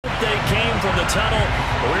it came from the tunnel.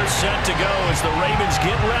 We're set to go as the Ravens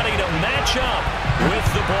get ready to match up with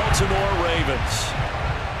the Baltimore Ravens.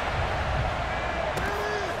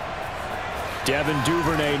 Devin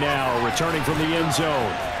Duvernay now returning from the end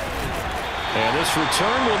zone. And this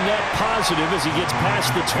return will net positive as he gets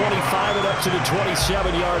past the 25 and up to the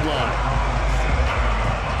 27-yard line.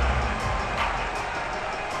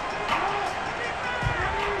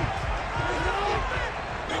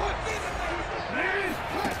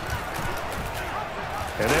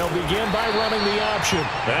 And they'll begin by running the option.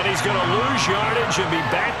 And he's going to lose yardage and be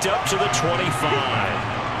backed up to the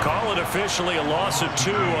 25. Call it officially a loss of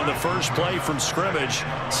 2 on the first play from scrimmage.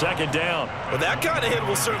 Second down. Well, that kind of hit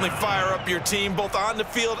will certainly fire up your team both on the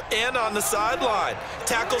field and on the sideline.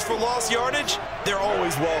 Tackles for lost yardage, they're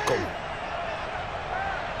always welcome.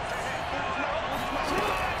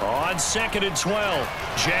 On 2nd and 12,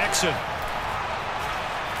 Jackson.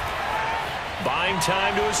 Buying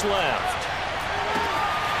time to his left.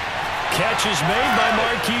 Catch is made by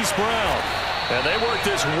Marquise Brown. And they work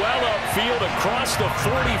this well upfield across the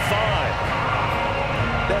 45.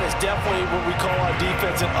 That is definitely what we call on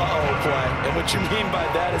defense an uh-oh play. And what you mean by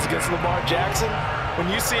that is against Lamar Jackson, when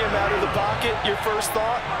you see him out of the pocket, your first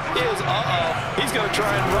thought is, uh-oh, he's going to try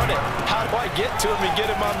and run it. How do I get to him and get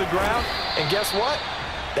him on the ground? And guess what?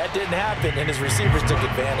 That didn't happen, and his receivers took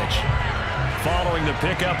advantage. Following the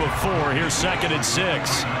pickup of 4, here's 2nd and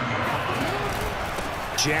 6.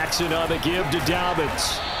 Jackson on the give to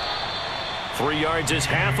Dobbins. 3 yards is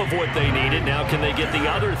half of what they needed. Now can they get the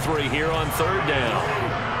other 3 here on 3rd down?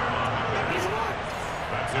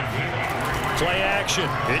 Play action.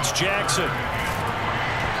 It's Jackson.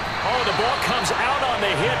 Oh, the ball comes out on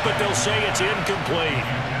the hit, but they'll say it's incomplete.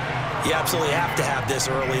 You absolutely have to have this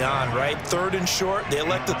early on, right? 3rd and short, they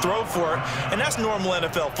elect to throw for it, and that's normal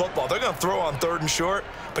NFL football. They're going to throw on 3rd and short,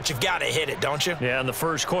 but you've got to hit it, don't you? Yeah, in the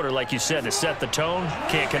first quarter, like you said, to set the tone,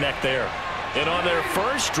 can't connect there. And on their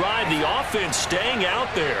first drive, the offense staying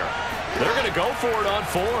out there. They're going to go for it on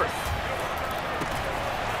 4th.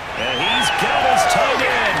 And he's got his tight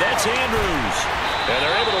end. That's Andrews. And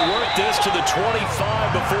they're able to work this to the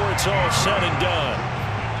 25 before it's all said and done.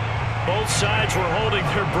 Both sides were holding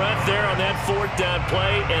their breath there on that 4th down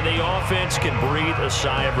play, and the offense can breathe a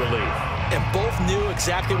sigh of relief. And both knew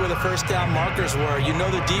exactly where the first down markers were. You know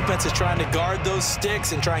the defense is trying to guard those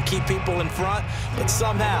sticks and try and keep people in front, but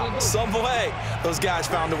somehow, some way, those guys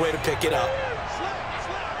found a way to pick it up.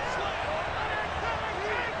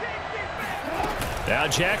 Now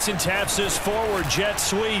Jackson taps this forward jet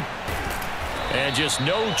sweep. And just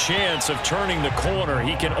no chance of turning the corner.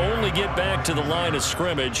 He can only get back to the line of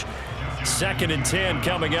scrimmage. 2nd and 10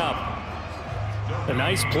 coming up. A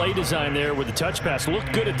nice play design there with the touch pass.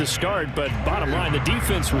 Looked good at the start, but bottom line, the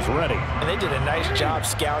defense was ready. And they did a nice job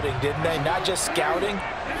scouting, didn't they? Not just scouting,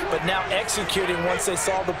 but now executing once they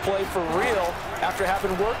saw the play for real after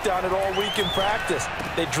having worked on it all week in practice.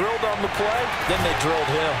 They drilled on the play, then they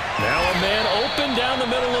drilled him. Now a man open down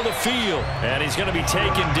the middle of the field. And he's going to be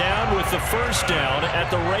taken down with the first down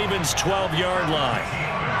at the Ravens' 12-yard line.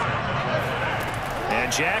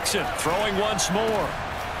 And Jackson throwing once more.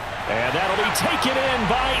 And that'll be taken in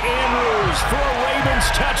by Andrews for a Ravens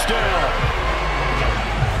touchdown.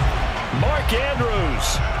 Mark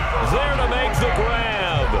Andrews there to make the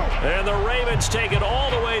grab. And the Ravens take it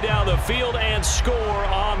all the way down the field and score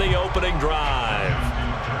on the opening drive.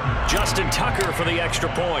 Justin Tucker for the extra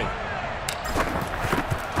point.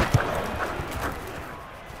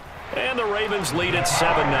 And the Ravens lead at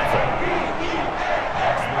 7-0.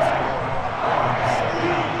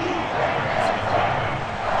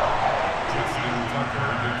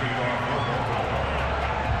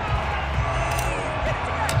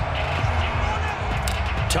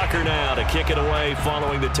 Tucker now to kick it away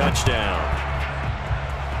following the touchdown.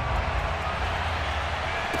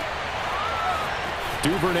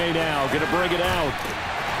 Duvernay now going to bring it out.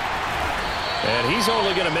 And he's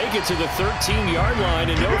only going to make it to the 13-yard line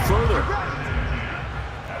and no further.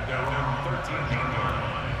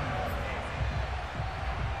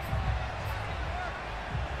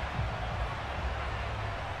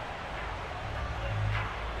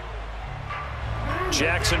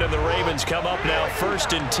 Jackson and the Ravens come up now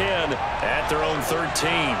 1st and 10 at their own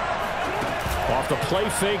 13. Off the play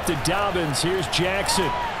fake to Dobbins, here's Jackson.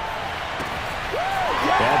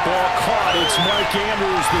 That ball caught. It's Mark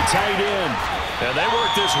Andrews, the tight end. And they work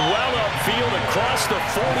this well upfield across the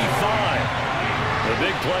 45. The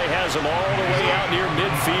big play has them all the way out near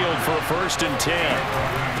midfield for a 1st and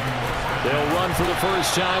 10. They'll run for the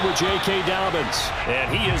first time with J.K. Dobbins. And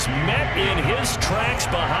he is met in his tracks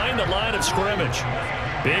behind the line of scrimmage.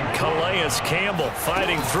 Big Calais Campbell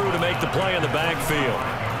fighting through to make the play in the backfield.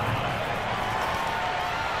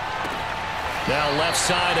 Now left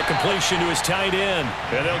side, a completion to his tight end.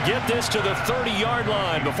 And they'll get this to the 30-yard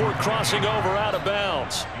line before crossing over out of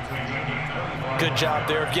bounds. Good job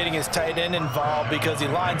there of getting his tight end involved because he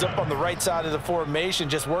lines up on the right side of the formation,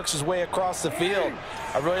 just works his way across the field.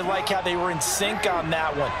 I really like how they were in sync on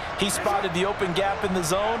that one. He spotted the open gap in the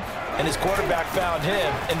zone, and his quarterback found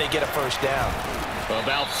him, and they get a first down.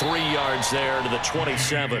 About 3 yards there to the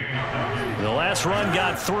 27. The last run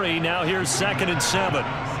got 3. Now here's 2nd and 7.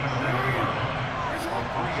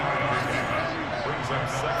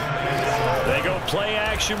 They go play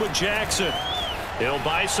action with Jackson. He'll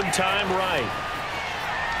buy some time right.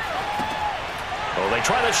 Oh, they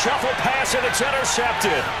try to shuffle pass, and it's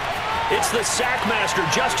intercepted. It's the sack master,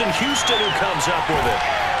 Justin Houston, who comes up with it.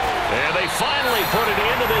 And they finally put it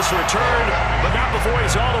into this return, but not before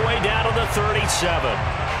he's all the way down to the 37.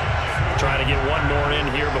 Trying to get one more in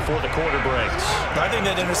here before the quarter breaks. I think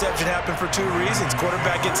that interception happened for 2 reasons.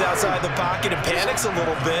 Quarterback gets outside the pocket and panics a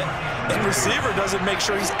little bit, and receiver doesn't make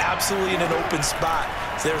sure he's absolutely in an open spot.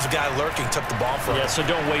 So there's a guy lurking, took the ball from him. Yeah, so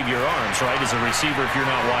don't wave your arms, right, as a receiver if you're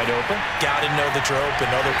not wide open. Got to know that you're open.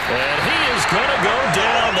 And he is going to go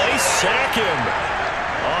down. They sack him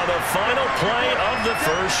on the final play of the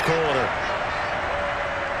first quarter.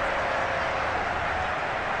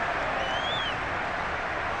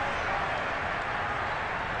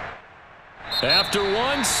 After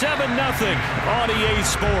one, 7-0 on EA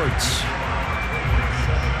Sports.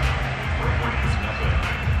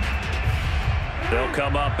 They'll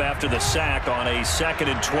come up after the sack on a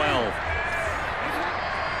 2nd and 12.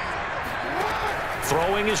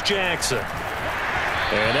 Throwing is Jackson.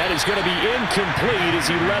 And that is going to be incomplete as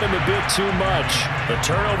he led him a bit too much. The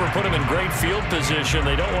turnover put him in great field position.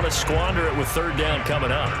 They don't want to squander it with 3rd down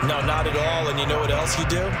coming up. No, not at all. And you know what else you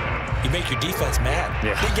do? You make your defense mad.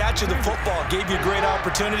 Yeah. They got you the football, gave you a great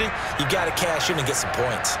opportunity. You got to cash in and get some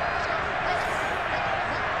points.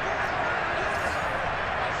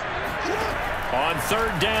 On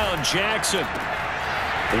 3rd down, Jackson.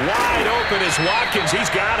 Wide open is Watkins.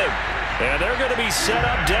 He's got him. And they're going to be set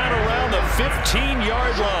up down around the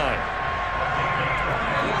 15-yard line.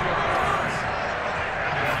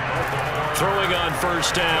 Throwing on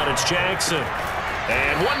 1st down, it's Jackson.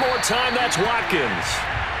 And one more time, that's Watkins.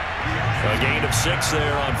 A gain of 6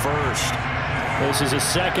 there on 1st. This is a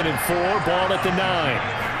 2nd and 4, ball at the 9.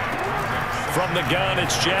 From the gun,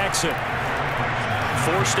 it's Jackson.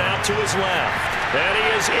 Forced out to his left. And he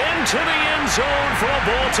is into the end zone for a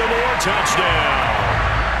Baltimore touchdown.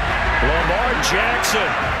 Lamar Jackson.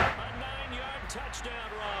 A 9-yard touchdown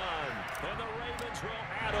run. And the Ravens will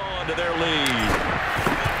add on to their lead.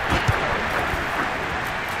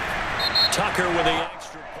 Tucker with the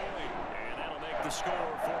extra point. And that'll make the score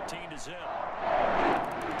 14-0.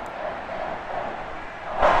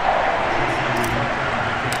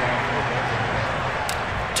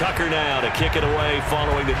 Tucker now to kick it away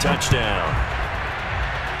following the touchdown.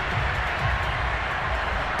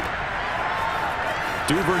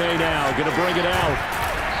 Duvernay now going to bring it out.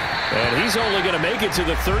 And he's only going to make it to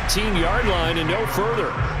the 13-yard line and no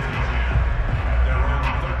further.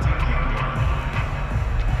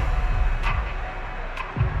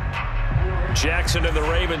 Jackson and the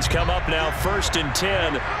Ravens come up now 1st and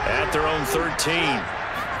 10 at their own 13.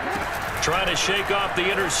 Trying to shake off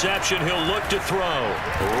the interception. He'll look to throw.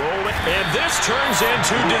 Roll it. And this turns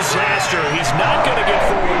into disaster. He's not going to get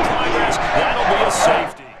forward progress. That'll be a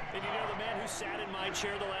safety. And you know, the man who sat in my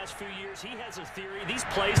chair the last few years, he has a theory. These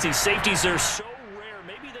plays, these safeties, they're so rare.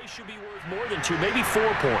 Maybe they should be worth more than 2, maybe 4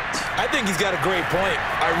 points. I think he's got a great point.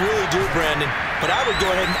 I really do, Brandon. But I would go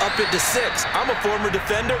ahead and up it to 6. I'm a former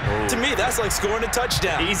defender. Ooh. To me, that's like scoring a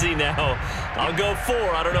touchdown. Easy now. I'll go 4.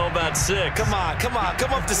 I don't know about 6. Come on. Come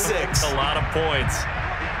up to 6. A lot of points.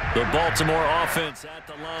 The Baltimore offense at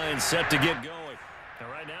the line, set to get going. And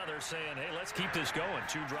right now they're saying, hey, let's keep this going.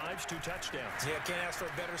 2 drives, 2 touchdowns. Yeah, can't ask for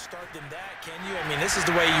a better start than that, can you? I mean, this is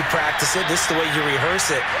the way you practice it. This is the way you rehearse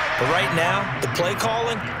it. But right now, the play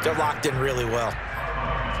calling, they're locked in really well.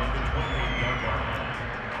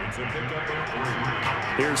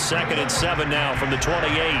 Here's 2nd and 7 now from the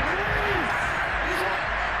 28.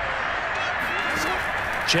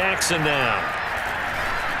 Jackson now.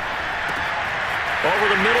 Over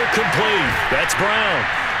the middle, complete. That's Brown.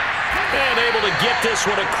 And able to get this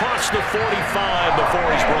one across the 45 before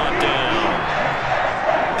he's brought down.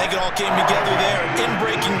 I think it all came together there.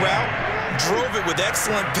 In-breaking route. Drove it with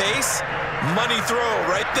excellent pace. Money throw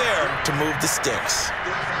right there to move the sticks.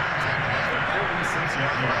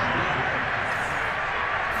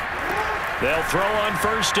 They'll throw on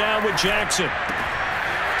 1st down with Jackson.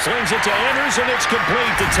 Slings it to Anderson. It's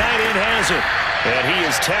complete. The tight end has it. And he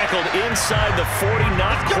is tackled inside the 40,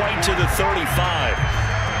 not quite to the 35.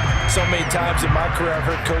 So many times in my career, I've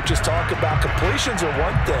heard coaches talk about completions are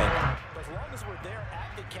one thing. As long as we're there at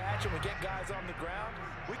the catch and we get guys on the ground,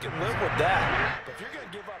 we can live with that. But if you're going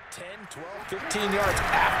to give up 10, 12, 15 yards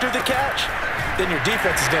after the catch, then your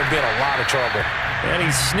defense is going to be in a lot of trouble. And he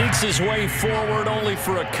sneaks his way forward only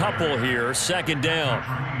for a couple here. Second down.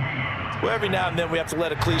 Well, every now and then we have to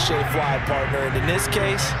let a cliche fly, partner. And in this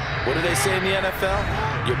case, what do they say in the NFL?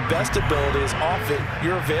 Your best ability is often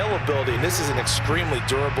your availability. And this is an extremely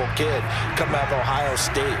durable kid coming out of Ohio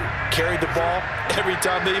State. Carried the ball every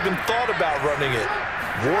time they even thought about running it.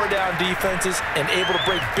 Wore down defenses and able to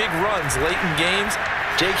break big runs late in games.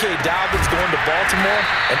 J.K. Dobbins going to Baltimore,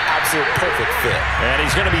 an absolute perfect fit. And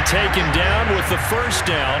he's going to be taken down with the first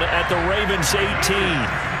down at the Ravens 18.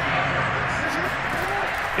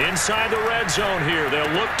 Inside the red zone here, they'll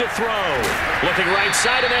look to throw. Looking right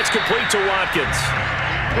side, and that's complete to Watkins.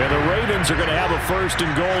 And the Ravens are going to have a first and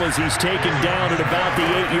goal as he's taken down at about the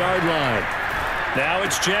 8-yard line. Now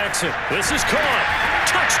it's Jackson. This is caught.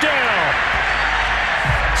 Touchdown!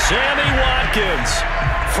 Sammy Watkins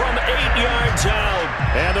from 8 yards out.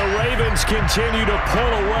 And the Ravens continue to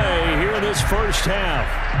pull away here in this first half.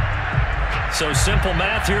 So simple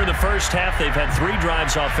math here in the first half. They've had 3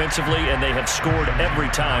 drives offensively, and they have scored every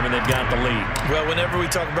time, and they've got the lead. Well, whenever we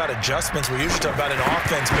talk about adjustments, we usually talk about an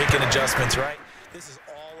offense making adjustments, right? This is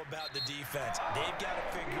all about the defense. They've got to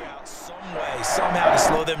figure out some way, somehow to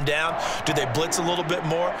slow them down. Do they blitz a little bit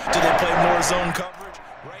more? Do they play more zone coverage?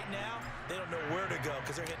 Right now, they don't know where to go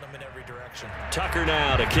because they're hitting them in every direction. Tucker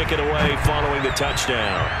now to kick it away following the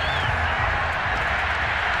touchdown.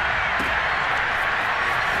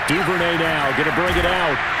 Duvernay now going to bring it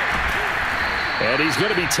out. And he's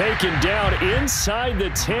going to be taken down inside the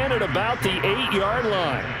 10 at about the 8-yard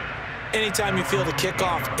line. Anytime you feel the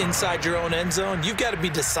kickoff inside your own end zone, you've got to be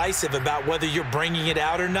decisive about whether you're bringing it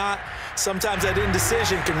out or not. Sometimes that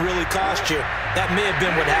indecision can really cost you. That may have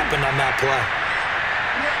been what happened on that play.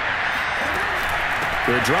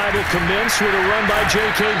 The drive will commence with a run by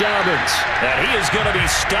J.K. Dobbins. And he is going to be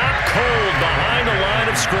stopped cold behind the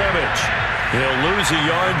line of scrimmage. He'll lose a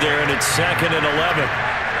yard there, and it's 2nd and 11.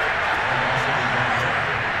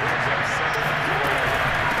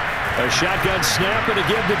 A shotgun snap and a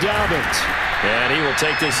give to Dobbins. And he will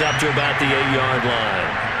take this up to about the 8-yard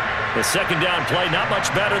line. The second down play, not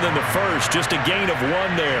much better than the first, just a gain of 1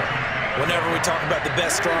 there. Whenever we talk about the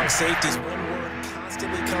best strong safeties, one word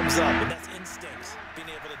constantly comes up, and that's instincts.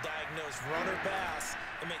 Being able to diagnose run or pass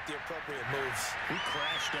and make the appropriate moves. He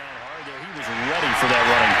crashed down hard there. He was ready for that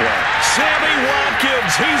running play. Sammy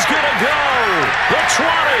Watkins, he's going to go. The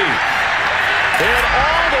 20. And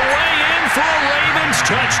all the way in for a Ravens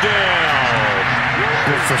touchdown.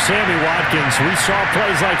 Well, for Sammy Watkins, we saw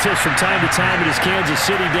plays like this from time to time in his Kansas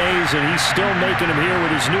City days, and he's still making them here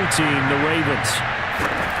with his new team, the Ravens.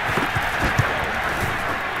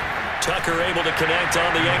 Tucker able to connect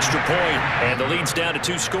on the extra point, and the lead's down to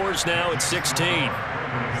 2 scores now at 16.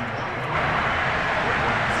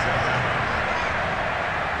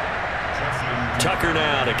 Tucker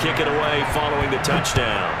now to kick it away following the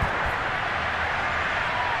touchdown.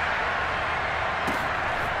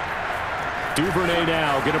 Duvernay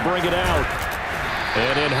now going to bring it out.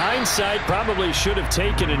 And in hindsight, probably should have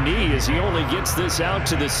taken a knee as he only gets this out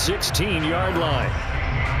to the 16-yard line.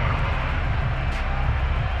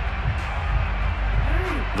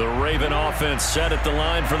 The Raven offense set at the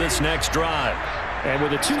line for this next drive. And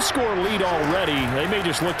with a 2-score lead already, they may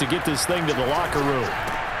just look to get this thing to the locker room.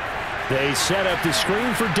 They set up the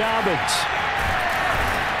screen for Dobbins.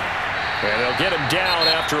 And they'll get him down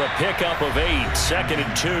after a pickup of 8, 2nd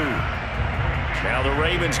and 2. Now the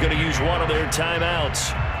Ravens going to use one of their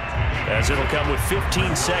timeouts, as it'll come with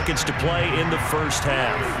 15 seconds to play in the first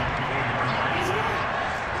half.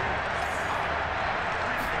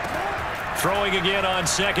 Throwing again on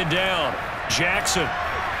 2nd down. Jackson.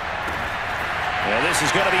 And this is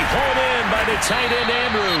going to be hauled in by the tight end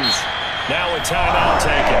Andrews. Now a timeout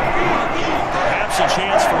taken. Perhaps a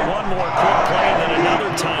chance for one more quick play and then another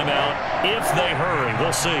timeout if they hurry. We'll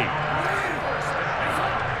see.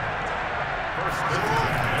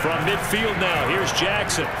 From midfield now, here's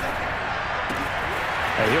Jackson.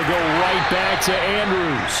 And he'll go right back to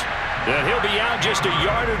Andrews. And he'll be out just a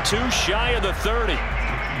yard or 2 shy of the 30.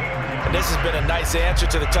 And this has been a nice answer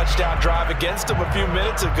to the touchdown drive against them a few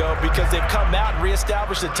minutes ago because they've come out and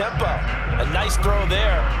reestablished the tempo. A nice throw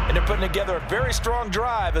there, and they're putting together a very strong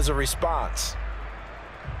drive as a response.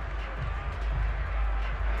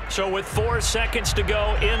 So with 4 seconds to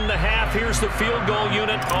go in the half, here's the field goal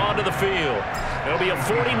unit onto the field. It'll be a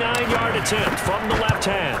 49-yard attempt from the left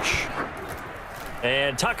hash.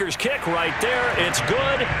 And Tucker's kick right there. It's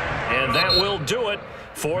good, and that will do it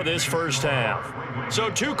for this first half.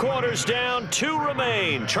 So 2 quarters down, 2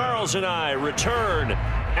 remain. Charles and I return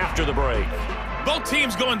after the break. Both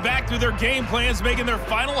teams going back through their game plans, making their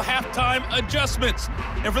final halftime adjustments.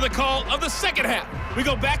 And for the call of the second half, we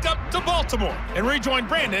go back up to Baltimore and rejoin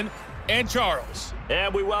Brandon and Charles.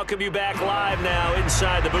 And we welcome you back live now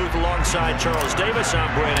inside the booth alongside Charles Davis.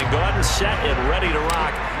 I'm Brandon Gaudin, set and ready to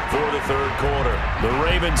rock for the third quarter. The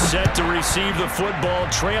Ravens set to receive the football,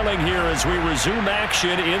 trailing here as we resume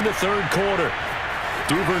action in the third quarter.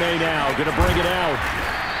 Duvernay now going to bring it out.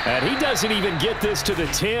 And he doesn't even get this to the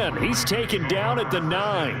 10. He's taken down at the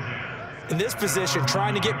 9. In this position,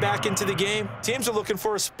 trying to get back into the game, teams are looking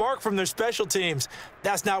for a spark from their special teams.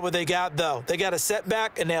 That's not what they got, though. They got a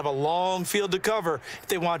setback, and they have a long field to cover if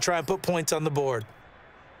they want to try and put points on the board.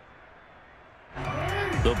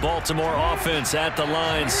 The Baltimore offense at the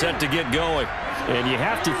line, set to get going. And you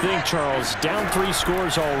have to think, Charles, down 3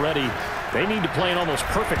 scores already. They need to play an almost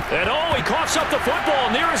perfect. And oh, he coughs up the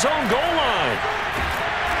football near his own goal line.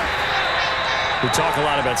 We talk a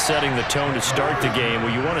lot about setting the tone to start the game. Well,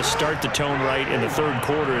 you want to start the tone right in the third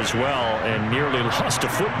quarter as well, and nearly lost a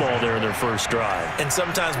football there in their first drive. And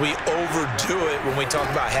sometimes we overdo it when we talk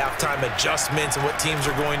about halftime adjustments and what teams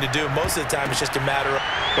are going to do. Most of the time, it's just a matter of...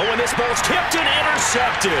 But when this ball's tipped and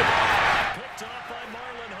intercepted,